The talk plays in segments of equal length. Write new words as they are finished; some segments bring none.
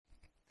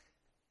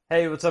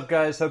Hey, what's up,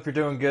 guys? Hope you're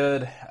doing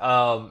good.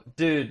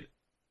 Dude,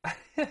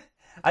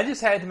 I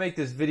just had to make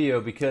this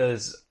video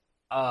because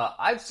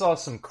I've saw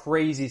some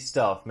crazy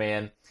stuff,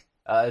 man.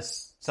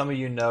 As some of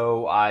you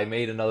know, I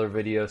made another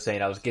video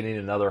saying I was getting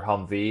another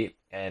Humvee,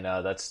 and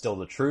that's still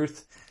the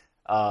truth.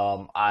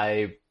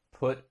 I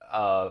put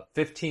a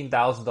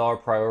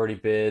 $15,000 priority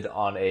bid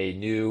on a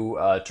new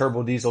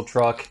turbo diesel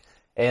truck,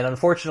 and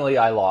unfortunately,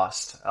 I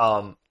lost.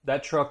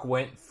 That truck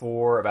went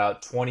for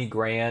about 20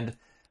 grand,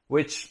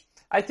 which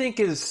I think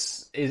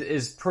is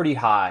pretty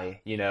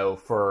high,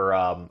 for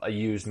a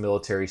used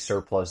military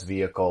surplus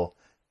vehicle.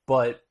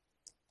 But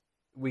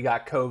we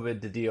got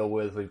COVID to deal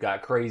with. We've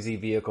got crazy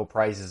vehicle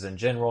prices in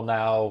general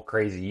now,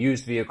 crazy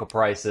used vehicle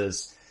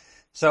prices.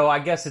 So I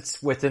guess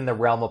it's within the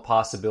realm of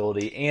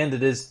possibility, and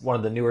it is one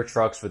of the newer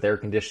trucks with air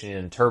conditioning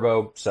and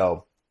turbo.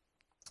 So,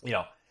 you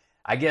know,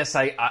 I guess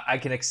I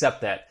can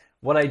accept that.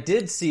 What I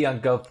did see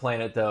on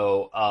GovPlanet,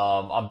 though,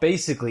 on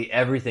basically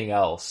everything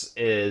else,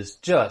 is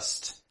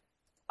just,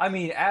 I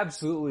mean,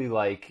 absolutely,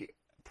 like,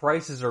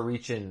 prices are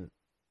reaching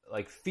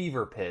like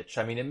fever pitch.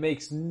 I mean, it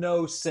makes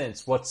no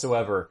sense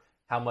whatsoever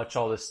how much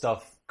all this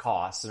stuff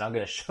costs, and I'm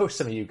going to show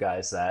some of you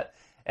guys that.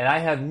 And I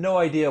have no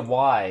idea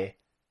why,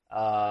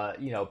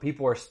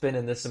 people are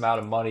spending this amount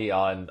of money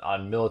on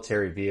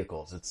military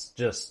vehicles. It's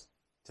just,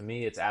 to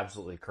me, it's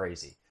absolutely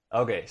crazy.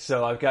 Okay,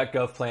 so I've got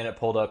GovPlanet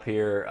pulled up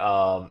here.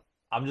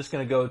 I'm just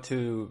going to go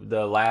to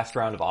the last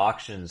round of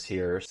auctions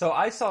here. So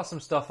I saw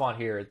some stuff on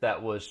here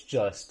that was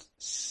just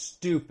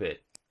stupid.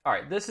 All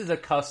right, this is a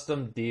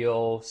custom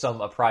deal,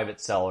 a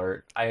private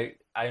seller. I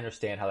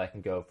understand how that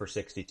can go for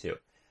 62.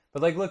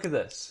 But like, look at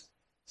this.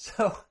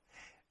 So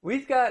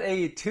we've got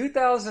a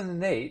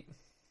 2008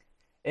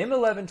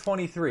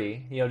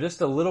 M1123,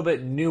 just a little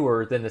bit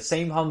newer than the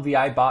same Humvee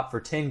I bought for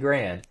 10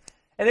 grand,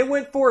 and it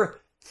went for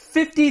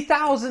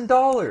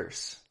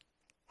 $50,000.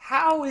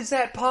 How is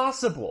that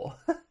possible?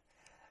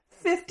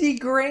 50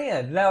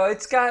 grand. Now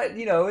it's got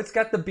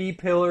the B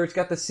pillar, it's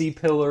got the C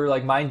pillar,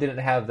 like mine didn't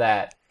have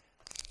that.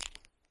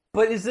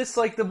 But is this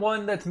like the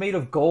one that's made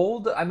of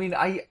gold? I mean,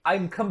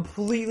 I'm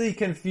completely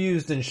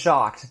confused and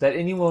shocked that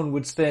anyone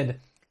would spend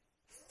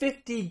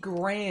 50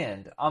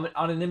 grand on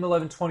an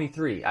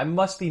M1123. I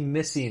must be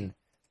missing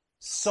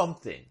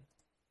something.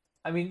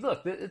 I mean,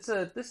 look, this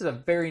is a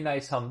very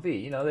nice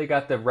Humvee. They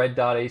got the red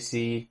dot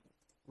AC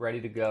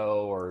ready to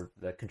go, or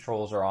the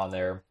controls are on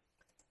there.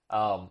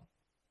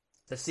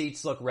 The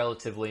seats look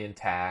relatively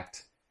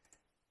intact.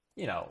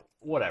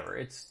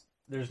 Whatever.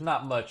 There's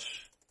not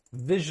much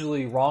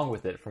visually wrong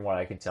with it from what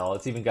I can tell.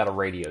 It's even got a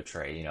radio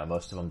tray.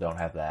 Most of them don't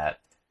have that.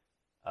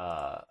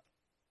 I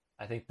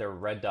think their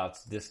red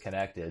dot's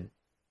disconnected.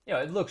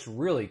 It looks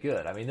really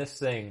good. I mean, this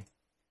thing,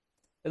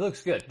 it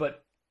looks good.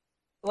 But,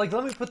 like,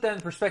 let me put that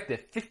in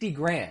perspective. 50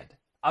 grand.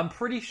 I'm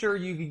pretty sure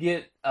you could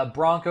get a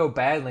Bronco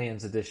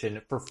Badlands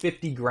edition for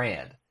 50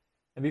 grand.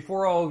 And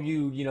before all of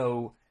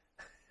you,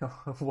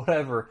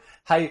 whatever,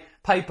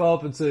 pipe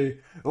up and say,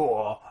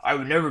 "Oh, I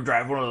would never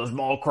drive one of those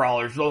mall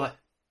crawlers."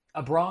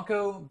 A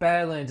Bronco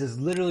Badlands is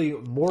literally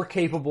more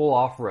capable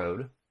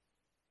off-road.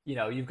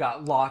 You've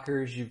got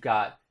lockers, you've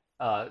got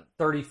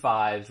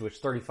 35s, which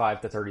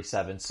 35 to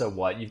 37, so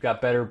what? You've got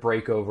better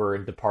breakover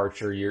and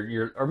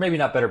departure. Or maybe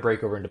not better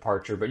breakover and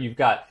departure, but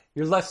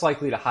you're less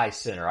likely to high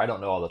center. I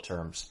don't know all the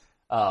terms.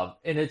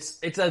 And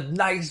it's a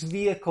nice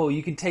vehicle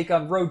you can take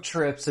on road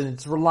trips, and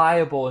it's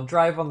reliable and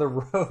drive on the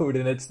road,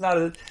 and it's not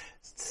a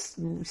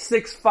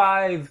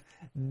 6.5,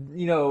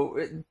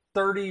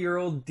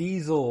 30-year-old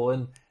diesel.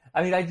 And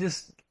I mean,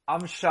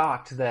 I'm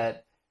shocked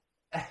that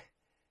I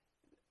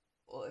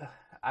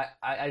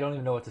don't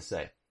even know what to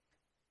say.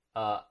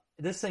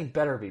 This thing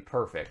better be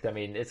perfect. I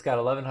mean, it's got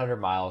 1,100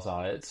 miles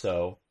on it,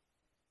 so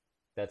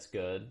that's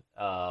good.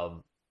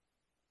 No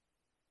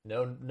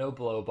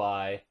blow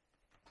by.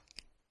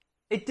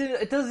 It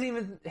doesn't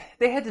even.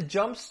 They had to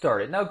jump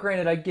start it. Now,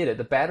 granted, I get it.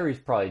 The battery's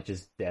probably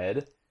just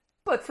dead,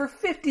 but for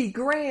 50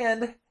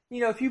 grand,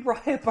 if you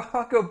buy a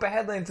Bronco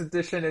Badlands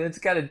edition and it's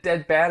got a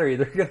dead battery,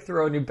 they're gonna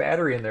throw a new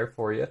battery in there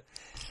for you.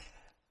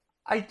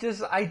 I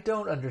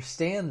don't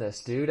understand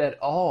this, dude, at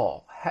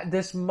all.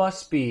 This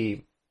must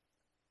be.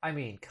 I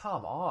mean,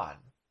 come on.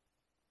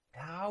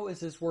 How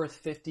is this worth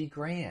 50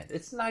 grand?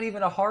 It's not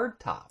even a hard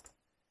top.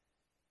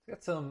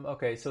 It's got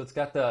okay, so it's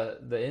got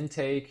the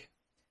intake.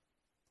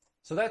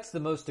 So that's the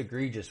most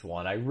egregious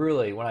one.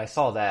 When I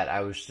saw that,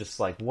 I was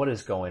just like, what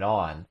is going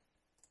on?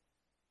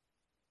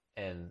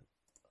 And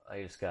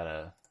I just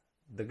the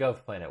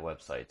GovPlanet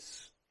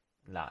website's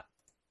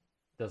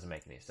doesn't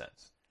make any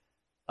sense.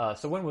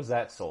 So when was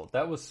that sold?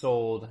 That was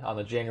sold on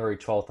the January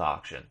 12th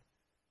auction.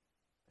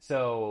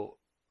 So,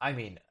 I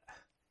mean,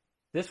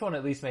 this one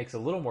at least makes a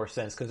little more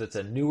sense because it's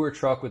a newer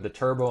truck with the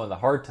turbo and the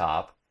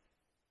hardtop.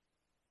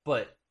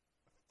 But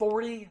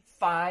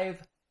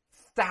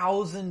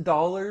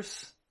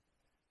 $45,000?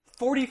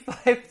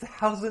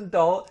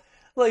 $45,000?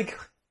 Like,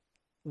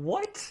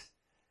 what?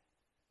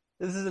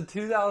 This is a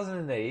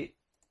 2008.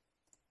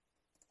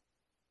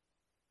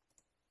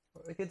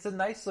 Like, it's a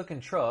nice looking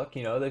truck.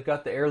 They've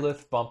got the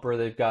airlift bumper.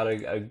 They've got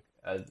a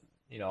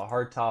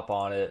hard top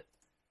on it.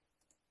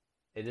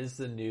 It is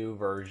the new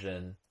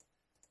version.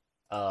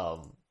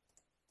 Um,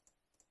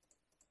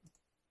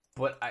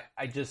 but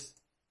I just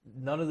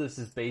none of this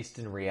is based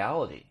in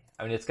reality.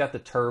 I mean, it's got the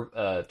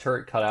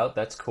turret cut out.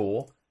 That's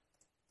cool.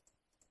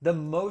 The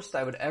most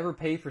I would ever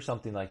pay for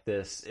something like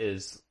this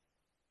is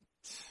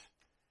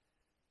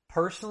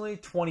personally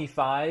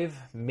 25,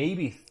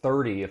 maybe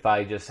 30 if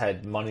I just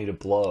had money to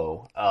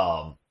blow.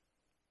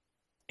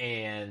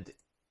 And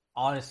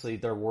honestly,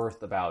 they're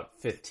worth about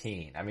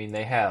 15. I mean,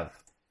 they're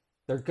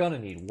gonna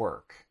need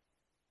work.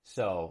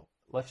 So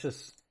let's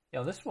just,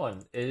 this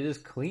one, it is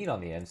clean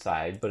on the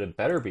inside, but it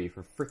better be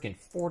for freaking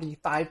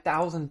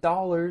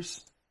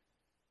 $45,000.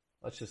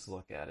 Let's just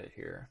look at it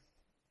here.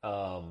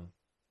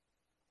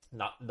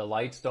 Not the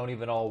lights don't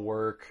even all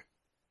work.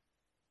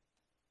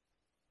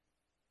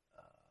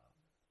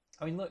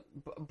 I mean, look,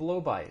 blow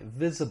by,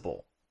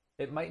 visible.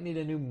 It might need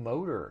a new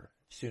motor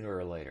sooner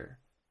or later.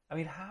 I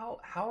mean, how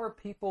are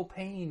people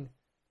paying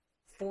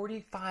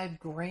 45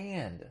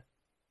 grand?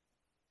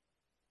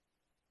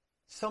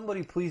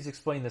 Somebody please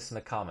explain this in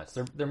the comments.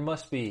 There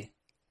must be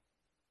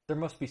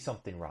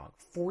something wrong.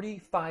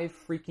 45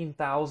 freaking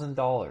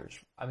 $1,000.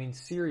 I mean,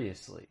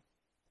 seriously.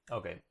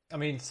 Okay. I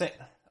mean, say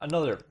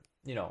another,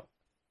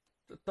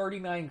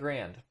 39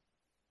 grand.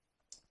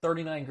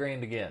 39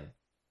 grand again.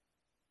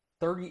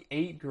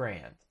 38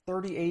 grand.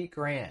 38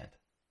 grand.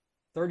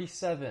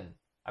 37.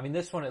 I mean,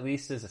 this one at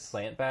least is a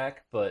slant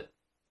back, but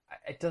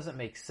it doesn't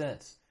make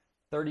sense.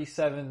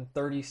 37,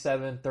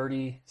 37,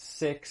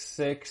 36,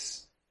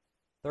 6,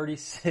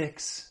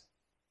 36.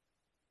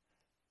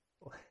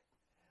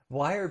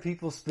 Why are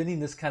people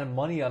spending this kind of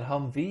money on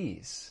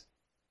Humvees?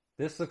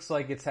 This looks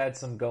like it's had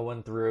some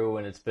going through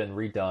and it's been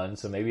redone,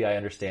 so maybe I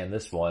understand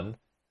this one.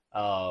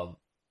 But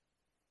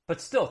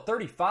still,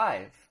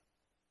 35.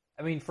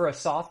 I mean, for a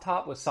soft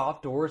top with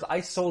soft doors,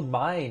 I sold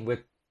mine with,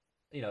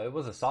 it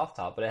was a soft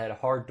top, but it had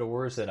hard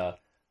doors and a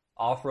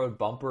off-road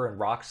bumper and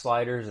rock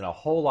sliders and a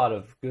whole lot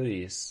of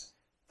goodies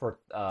for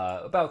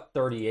about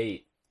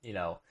 38,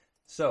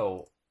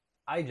 So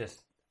I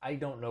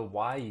don't know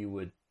why you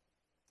would,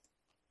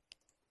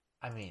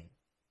 I mean,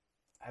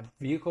 have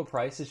vehicle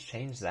prices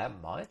changed that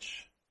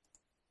much?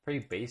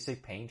 Pretty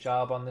basic paint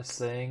job on this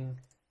thing.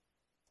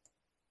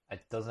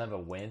 It doesn't have a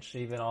winch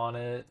even on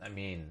it. I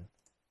mean,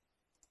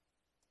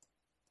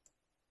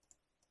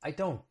 I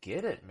don't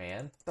get it,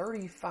 man.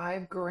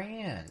 35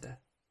 grand.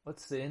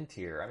 What's the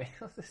interior? I mean,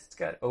 it's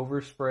got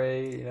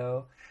overspray,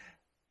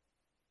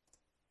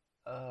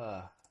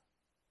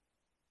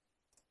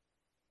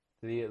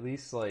 Did he at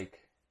least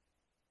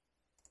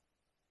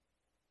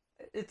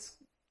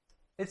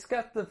it's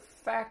got the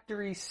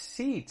factory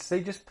seats.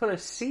 They just put a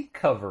seat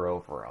cover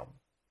over them.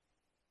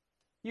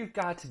 You've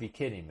got to be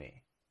kidding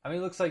me. I mean,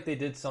 it looks like they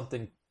did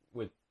something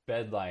with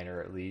bed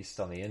liner at least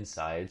on the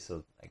inside,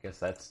 so I guess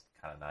that's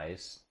kind of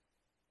nice.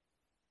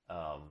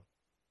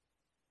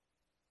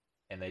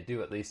 And they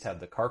do at least have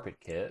the carpet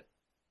kit.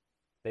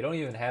 They don't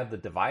even have the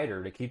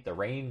divider to keep the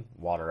rain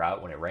water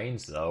out when it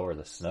rains, though, or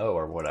the snow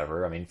or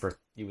whatever. I mean,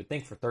 you would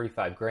think for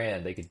 35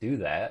 grand they could do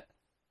that.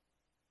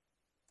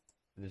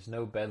 There's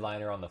no bed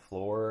liner on the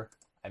floor.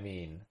 I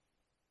mean,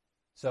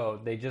 so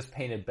they just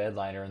painted bed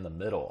liner in the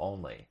middle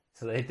only.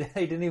 So they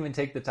didn't even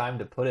take the time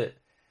to put it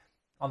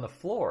on the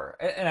floor.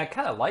 And I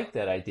kind of like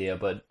that idea,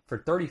 but for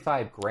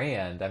 35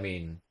 grand, I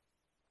mean,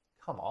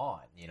 come on,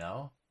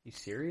 You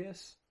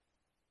serious?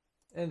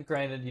 And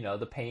granted,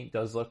 the paint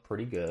does look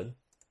pretty good.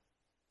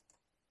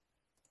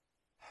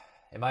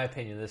 In my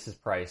opinion, this is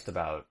priced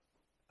about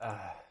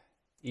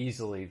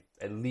easily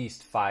at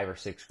least 5 or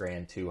 6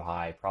 grand too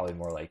high, probably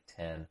more like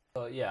 10.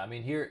 So yeah, I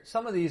mean, here,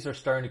 some of these are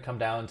starting to come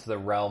down to the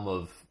realm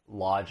of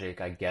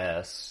logic, I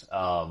guess.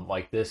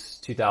 Like this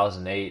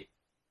 2008,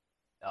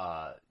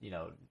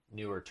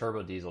 newer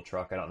turbo diesel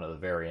truck. I don't know the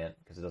variant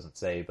because it doesn't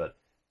say, but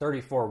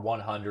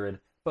 34-100.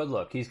 But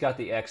look, he's got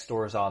the X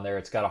doors on there.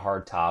 It's got a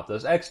hard top.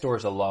 Those X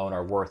doors alone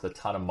are worth a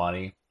ton of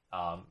money.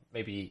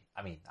 Maybe,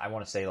 I mean, I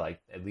want to say like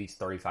at least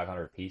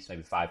 3,500 a piece,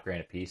 maybe 5 grand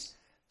a piece.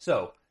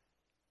 So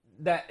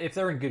that if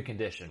they're in good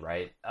condition,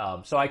 right?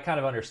 So I kind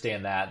of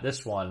understand that.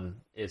 This one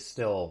is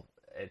still,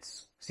 it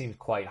seems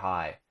quite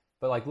high.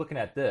 But like looking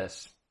at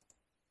this,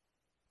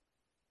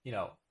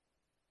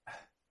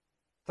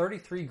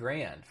 33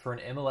 grand for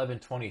an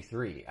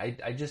M1123.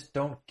 I just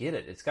don't get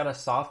it. It's got a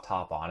soft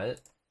top on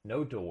it,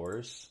 no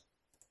doors.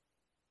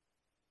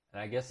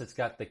 And I guess it's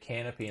got the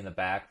canopy in the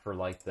back for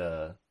like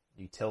the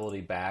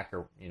utility back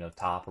or,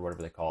 top or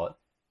whatever they call it.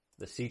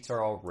 The seats are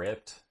all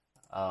ripped.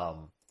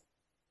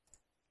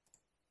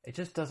 It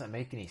just doesn't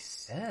make any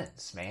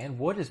sense, man.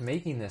 What is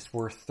making this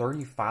worth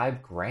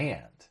 35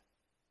 grand?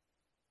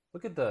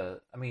 Look at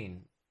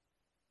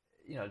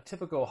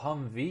typical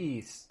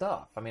Humvee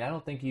stuff. I mean, I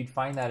don't think you'd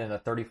find that in a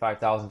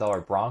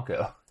 $35,000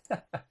 Bronco.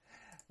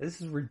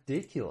 This is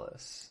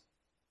ridiculous.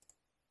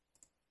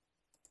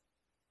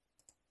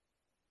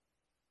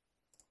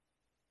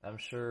 I'm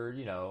sure,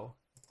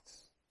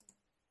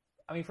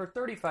 I mean, for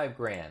 35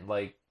 grand,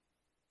 like,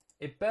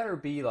 it better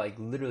be like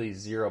literally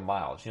 0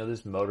 miles.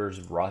 This motor's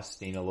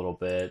rusting a little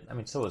bit. I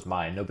mean, so is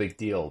mine, no big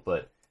deal.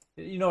 But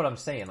You know what I'm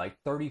saying? Like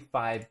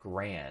 35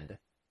 grand.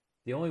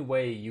 The only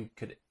way you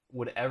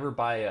would ever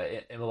buy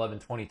a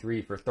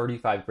M1123 for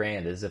 35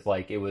 grand is if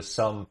like it was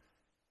some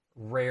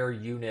rare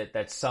unit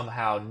that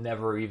somehow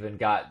never even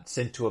got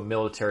sent to a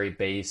military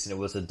base and it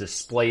was a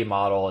display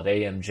model at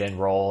AM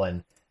General,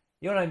 and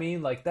you know what I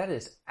mean? Like that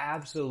is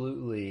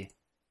absolutely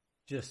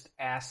just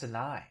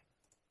asinine.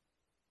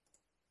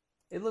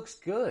 It looks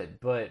good,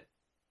 but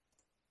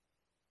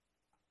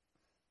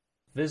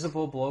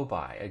visible blow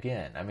by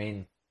again. I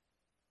mean,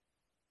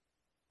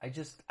 I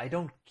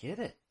don't get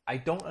it. I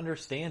don't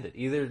understand it.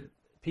 Either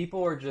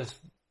people are just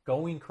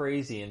going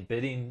crazy and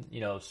bidding,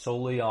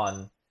 solely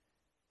on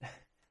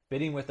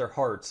bidding with their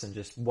hearts and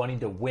just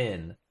wanting to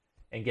win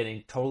and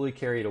getting totally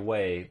carried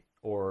away,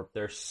 or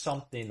there's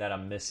something that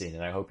I'm missing,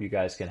 and I hope you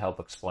guys can help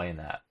explain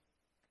that.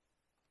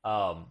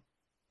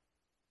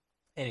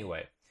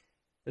 Anyway,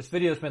 this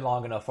video's been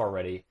long enough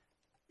already.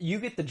 You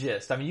get the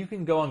gist. I mean, you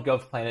can go on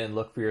GovPlanet and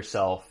look for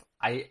yourself.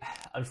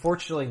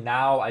 Unfortunately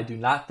now I do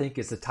not think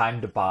is the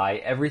time to buy.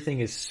 Everything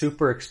is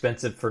super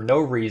expensive for no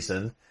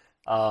reason.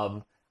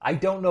 I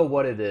don't know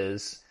what it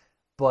is,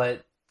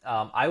 but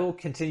I will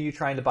continue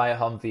trying to buy a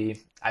Humvee.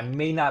 I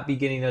may not be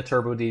getting a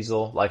turbo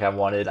diesel like I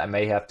wanted. I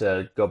may have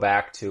to go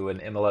back to an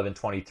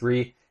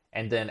M1123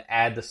 and then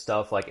add the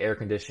stuff like air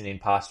conditioning,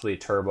 possibly a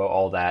turbo,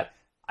 all that.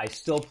 I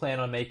still plan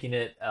on making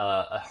it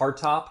a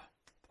hardtop,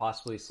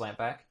 possibly slant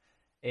back,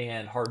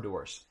 and hard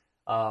doors.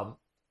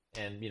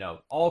 And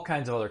all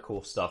kinds of other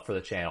cool stuff for the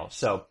channel.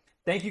 So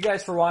thank you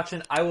guys for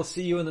watching. I will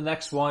see you in the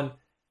next one.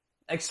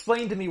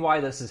 Explain to me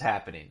why this is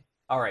happening.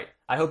 All right.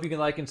 I hope you can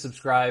like and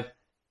subscribe.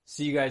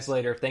 See you guys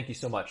later. Thank you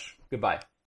so much. Goodbye.